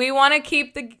course, we want to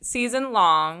keep the season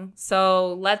long,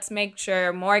 so let's make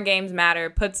sure more games matter,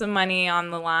 put some money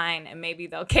on the line, and maybe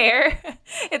they'll care.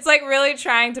 It's like really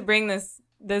trying to bring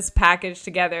this package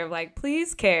together of like,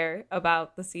 please care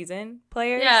about the season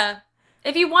players. Yeah.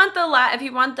 If you want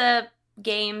the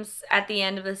games at the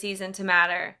end of the season to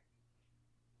matter,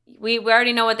 we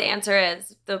already know what the answer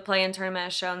is. The play-in tournament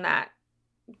has shown that.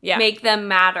 Yeah. Make them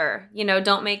matter.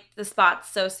 Don't make the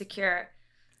spots so secure.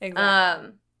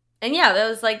 Exactly. And yeah, that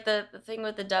was like the thing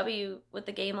with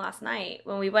the game last night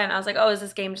when we went. I was like, oh, does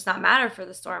this game just not matter for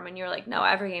the Storm? And you're like, no,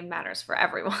 every game matters for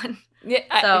everyone.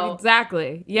 Yeah, so,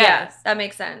 exactly. Yes. Yeah, that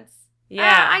makes sense.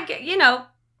 Yeah. I get,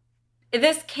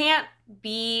 this can't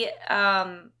be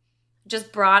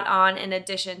just brought on in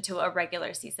addition to a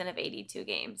regular season of 82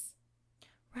 games.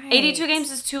 Right. 82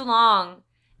 games is too long.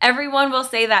 Everyone will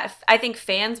say that. I think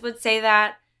fans would say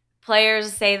that.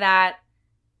 Players say that.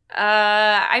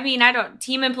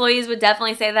 Team employees would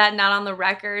definitely say that, not on the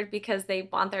record because they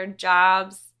want their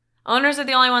jobs. Owners are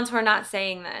the only ones who are not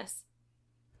saying this.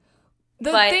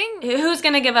 Who's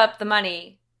going to give up the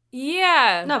money?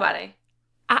 Yeah. Nobody.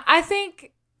 I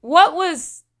think what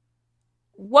was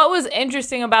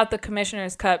interesting about the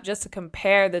Commissioner's Cup, just to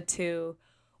compare the two,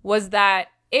 was that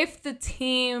if the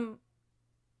team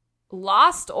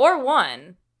lost or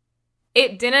won,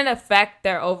 it didn't affect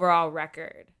their overall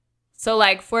record. So,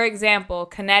 like, for example,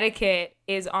 Connecticut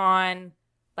is on,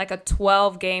 like, a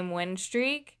 12-game win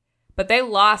streak, but they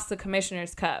lost the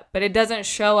Commissioner's Cup. But it doesn't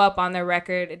show up on their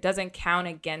record. It doesn't count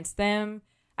against them.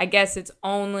 I guess it's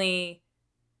only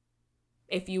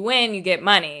if you win, you get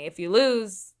money. If you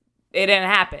lose, it didn't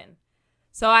happen.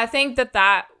 So I think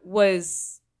that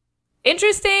was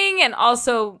interesting and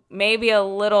also maybe a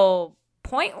little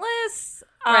pointless.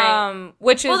 Right.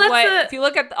 Which is if you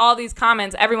look at all these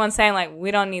comments, everyone's saying, like,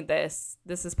 we don't need this.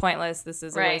 This is pointless. This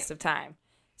is a waste of time.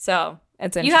 So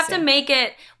It's You have to interesting. make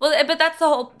it but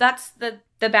that's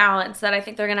the balance that I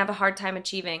think they're gonna have a hard time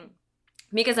achieving,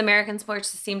 because American sports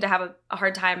seem to have a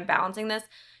hard time balancing this.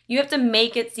 You have to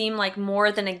make it seem like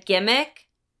more than a gimmick,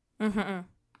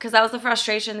 because that was the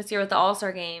frustration this year with the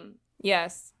All-Star game.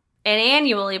 Yes. And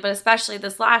annually, but especially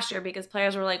this last year, because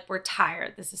players were like, we're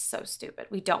tired. This is so stupid.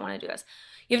 We don't want to do this.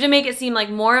 You have to make it seem like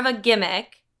more of a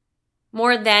gimmick,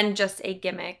 more than just a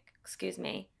gimmick, excuse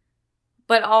me.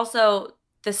 But also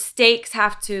the stakes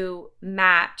have to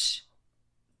match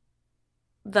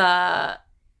the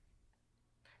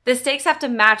stakes have to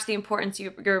match the importance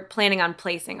you're planning on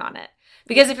placing on it.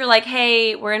 Because if you're like,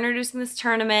 hey, we're introducing this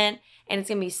tournament and it's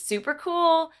going to be super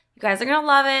cool. You guys are going to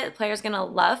love it. The players are going to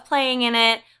love playing in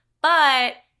it.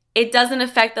 But it doesn't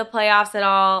affect the playoffs at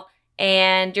all.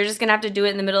 And you're just going to have to do it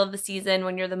in the middle of the season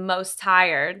when you're the most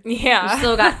tired. Yeah. You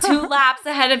still got 2 laps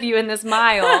ahead of you in this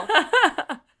mile.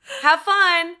 Have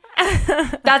fun.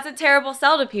 That's a terrible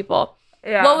sell to people.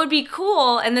 Yeah. What would be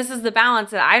cool, and this is the balance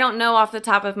that I don't know off the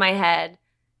top of my head,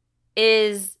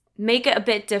 is make it a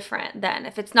bit different then.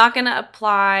 If it's not going to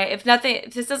apply, if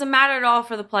this doesn't matter at all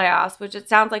for the playoffs, which it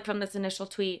sounds like from this initial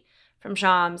tweet from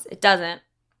Shams, it doesn't.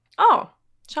 Oh,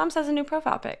 Shams has a new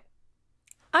profile pic.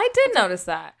 I did notice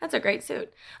that. That's a great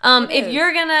suit. If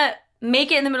you're going to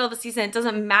make it in the middle of a season, it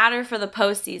doesn't matter for the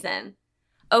postseason.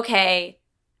 Okay,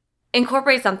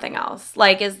 incorporate something else.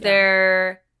 Like, is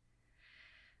there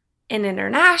an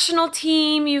international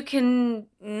team you can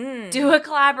do a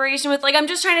collaboration with? Like, I'm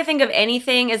just trying to think of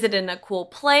anything. Is it in a cool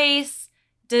place?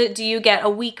 Do you get a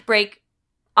week break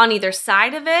on either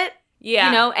side of it? Yeah.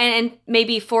 You know, and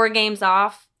maybe 4 games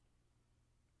off.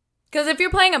 Because if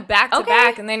you're playing a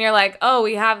back-to-back and then you're like, oh,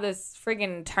 we have this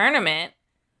friggin' tournament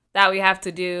that we have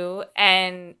to do,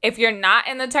 and if you're not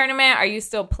in the tournament, are you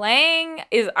still playing?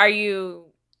 Do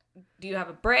you have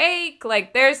a break?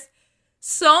 Like, there's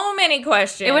so many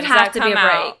questions. It would have to be a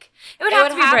break. It would have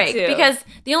to be a break, because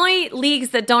the only leagues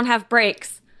that don't have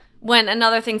breaks when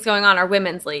another thing's going on are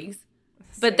women's leagues.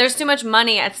 But there's too much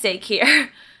money at stake here.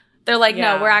 They're like,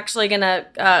 no, we're actually going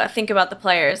to think about the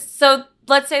players. So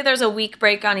let's say there's a week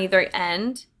break on either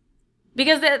end.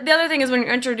 Because the other thing is, when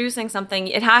you're introducing something,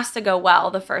 it has to go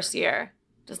well the first year.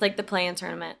 Just like the play-in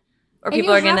tournament. Or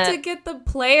people are going to get the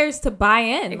players to buy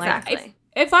in. Exactly. Like,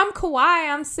 if I'm Kawhi,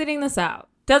 I'm sitting this out.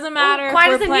 Doesn't matter. Kawhi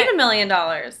doesn't need $1 million.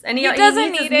 And he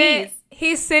doesn't need it.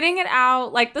 He's sitting it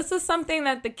out. Like, this is something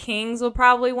that the Kings will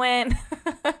probably win.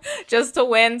 Just to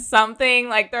win something.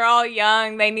 Like, they're all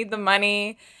young. They need the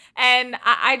money. And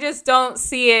I just don't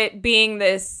see it being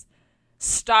this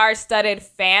star-studded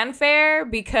fanfare,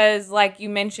 because, like you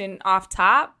mentioned off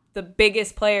top, the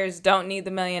biggest players don't need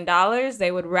the $1 million.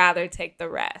 They would rather take the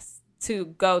rest to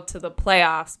go to the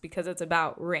playoffs, because it's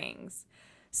about rings.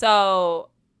 So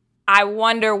I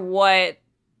wonder what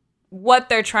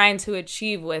they're trying to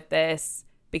achieve with this,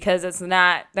 because they're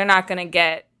not going to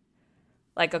get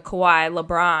like a Kawhi,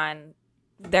 LeBron.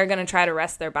 They're going to try to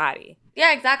rest their body.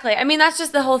 Yeah, exactly. I mean, that's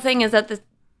just the whole thing, is that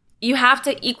you have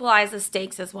to equalize the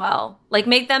stakes as well. Like,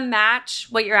 make them match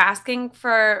what you're asking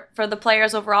for the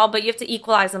players overall, but you have to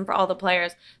equalize them for all the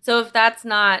players. So if that's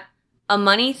not a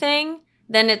money thing,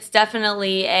 then it's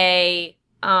definitely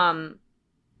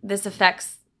this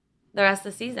affects the rest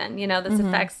of the season. You know, this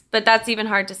affects, but that's even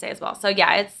hard to say as well. So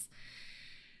yeah,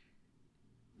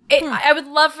 I would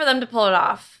love for them to pull it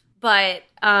off, but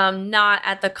not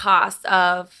at the cost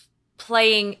of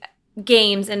playing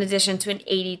games in addition to an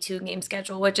 82-game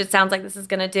schedule, which it sounds like this is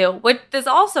going to do. What this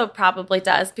also probably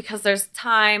does, because there's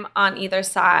time on either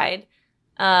side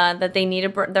that they'll need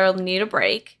a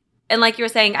break. And like you were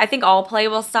saying, I think all play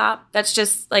will stop. That's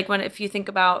just like if you think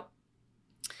about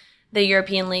the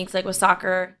European leagues, like with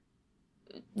soccer,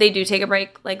 they do take a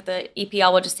break. Like the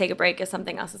EPL will just take a break if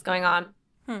something else is going on.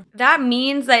 That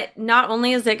means that not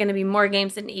only is it going to be more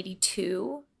games than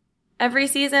 82 every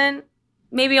season,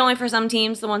 maybe only for some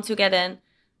teams, the ones who get in,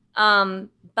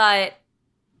 but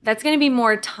that's going to be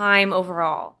more time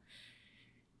overall.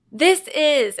 This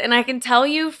is, and I can tell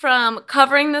you from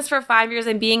covering this for 5 years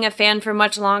and being a fan for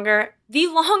much longer, the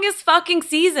longest fucking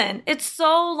season. It's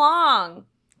so long.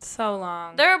 So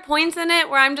long. There are points in it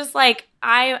where I'm just like,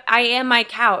 I am my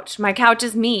couch. My couch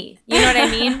is me. You know what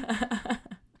I mean?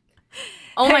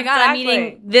 Oh my God, I'm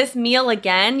eating this meal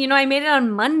again. You know, I made it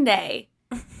on Monday.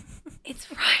 It's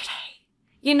Friday.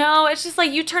 You know, it's just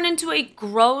like you turn into a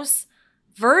gross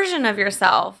version of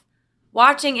yourself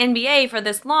watching NBA for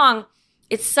this long.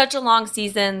 It's such a long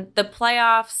season. The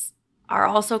playoffs are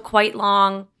also quite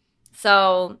long.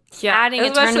 So adding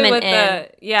a tournament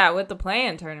with the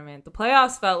play-in tournament, the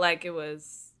playoffs felt like it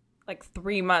was like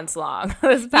 3 months long.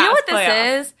 This past you know what playoffs.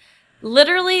 This is?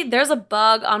 Literally, there's a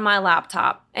bug on my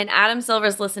laptop, and Adam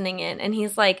Silver's listening in, and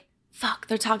he's like, fuck,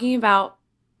 they're talking about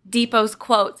Depot's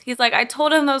quotes. He's like, I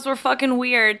told him those were fucking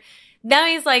weird. Now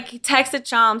he's like, he texted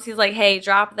Chomps. He's like, hey,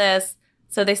 drop this.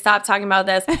 So they stopped talking about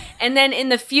this. And then in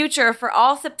the future, for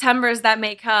all Septembers that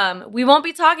may come, we won't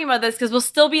be talking about this because we'll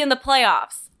still be in the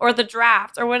playoffs or the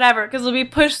draft or whatever because we'll be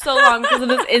pushed so long because of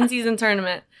this in-season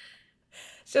tournament.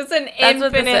 It's just an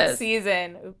infinite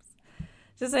season. Oops.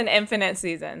 Just an infinite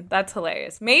season. That's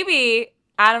hilarious. Maybe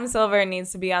Adam Silver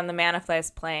needs to be on the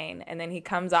Manifest plane, and then he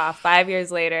comes off 5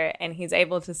 years later, and he's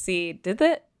able to see, did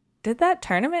that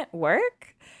tournament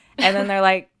work? And then they're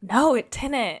like, no, it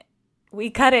didn't. We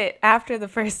cut it after the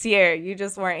first year. You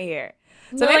just weren't here.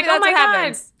 So maybe that's what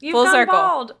happens. You've Full gone circle.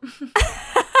 Bald.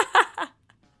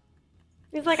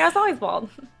 He's like, I was always bald.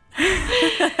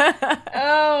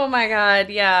 Oh my God.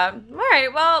 Yeah. All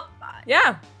right. Well,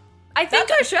 yeah. I think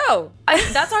that's our show.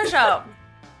 That's our show.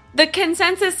 The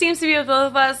consensus seems to be with both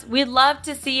of us. We'd love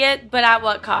to see it, but at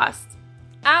what cost?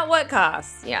 At what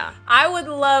cost? Yeah. I would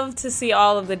love to see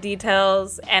all of the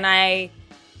details, and I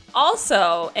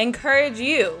also encourage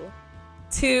you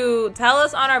to tell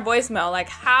us on our voicemail, like,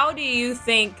 how do you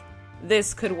think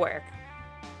this could work?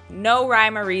 No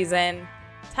rhyme or reason.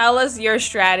 Tell us your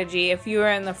strategy if you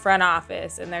were in the front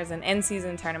office and there's an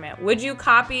in-season tournament. Would you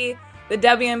copy the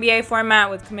WNBA format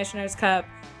with Commissioner's Cup?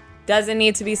 Does it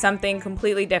need to be something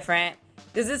completely different?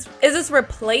 Is this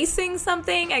replacing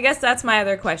something? I guess that's my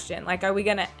other question. Like, are we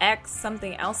going to X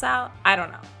something else out? I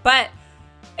don't know. But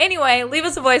anyway, leave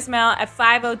us a voicemail at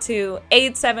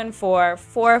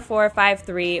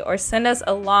 502-874-4453 or send us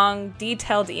a long,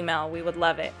 detailed email. We would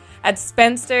love it. At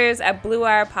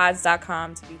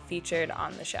spensters@bluewirepods.com to be featured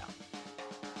on the show.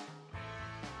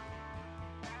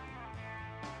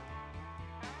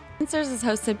 Spensters is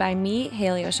hosted by me,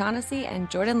 Haley O'Shaughnessy, and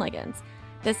Jordan Liggins.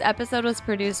 This episode was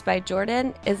produced by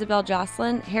Jordan, Isabel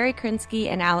Jocelyn, Harry Krinsky,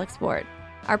 and Alex Ward.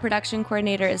 Our production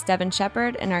coordinator is Devin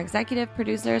Shepard, and our executive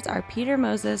producers are Peter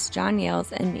Moses, John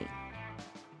Yales, and me.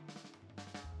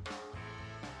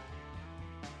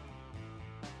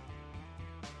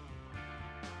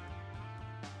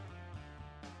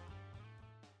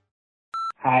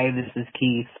 Hi, this is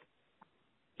Keith.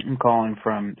 I'm calling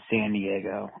from San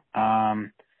Diego.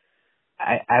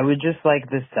 I would just like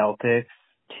the Celtics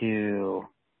to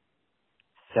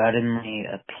suddenly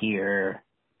appear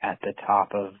at the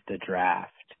top of the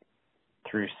draft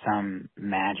through some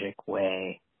magic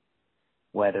way,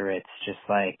 whether it's just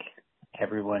like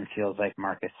everyone feels like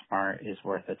Marcus Smart is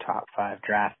worth a top 5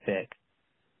 draft pick,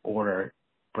 or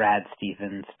Brad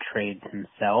Stevens trades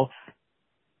himself,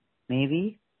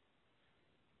 maybe.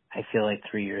 I feel like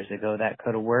 3 years ago that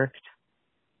could have worked,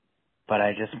 but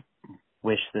I just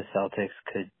wish the Celtics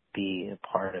could be a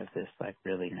part of this like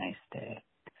really nice day.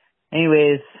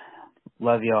 Anyways,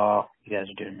 love y'all. You guys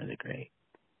are doing really great.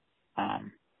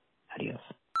 Adios.